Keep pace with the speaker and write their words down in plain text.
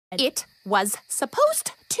It was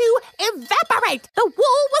supposed to evaporate. The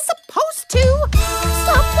wool was supposed to...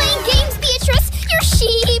 Stop playing games, Beatrice! You're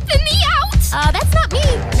sheeping me out! That's not me.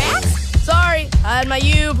 Max? Sorry, I had my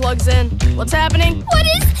U-plugs in. What's happening? What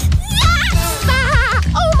is that? Ah!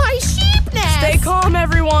 Oh, my sheepness! Stay calm,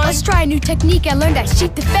 everyone. Let's try a new technique I learned at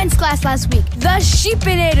sheep defense class last week. The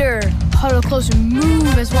sheepinator. Huddle close and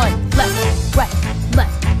move as one. Left,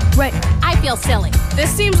 right. I feel silly. This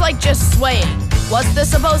seems like just swaying. What's this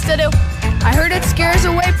supposed to do? I heard it scares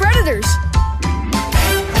away predators.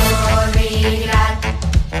 Gloria,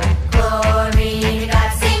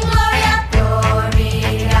 Gloria, sing Gloria.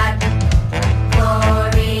 Gloria,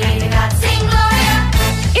 Gloria, sing Gloria.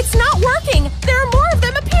 It's not working. There are more of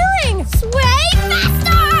them appearing. Sway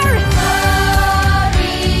faster!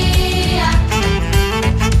 Gloria,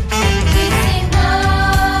 we sing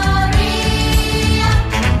Gloria.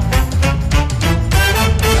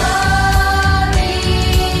 Gloria,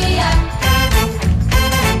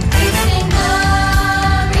 we sing Gloria.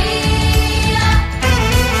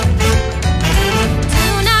 Do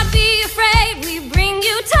not be afraid, we bring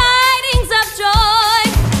you tidings of joy.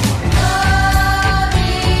 Gloria,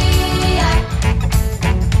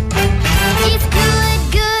 it's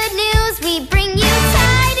good news, we bring you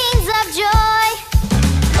tidings of joy.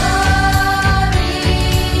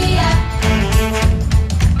 Gloria,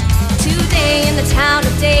 today in the town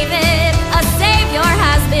of David, a Savior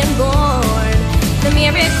has been born. The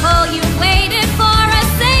miracle you waited for, a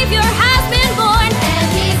Savior has been born. And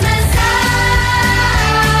He's Messiah.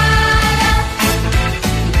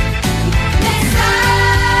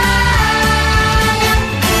 Messiah.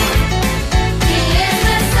 He is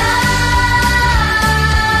Messiah.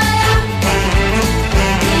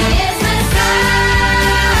 He is Messiah.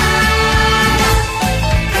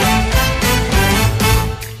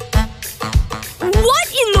 What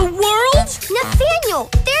in the world? Nathaniel,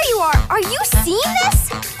 there you are. Are you seeing this?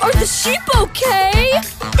 Are the sheep okay?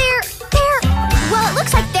 Well, it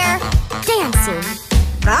looks like they're dancing.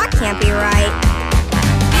 That can't be right.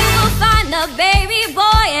 You will find the baby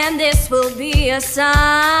boy, and this will be a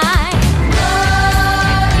sign.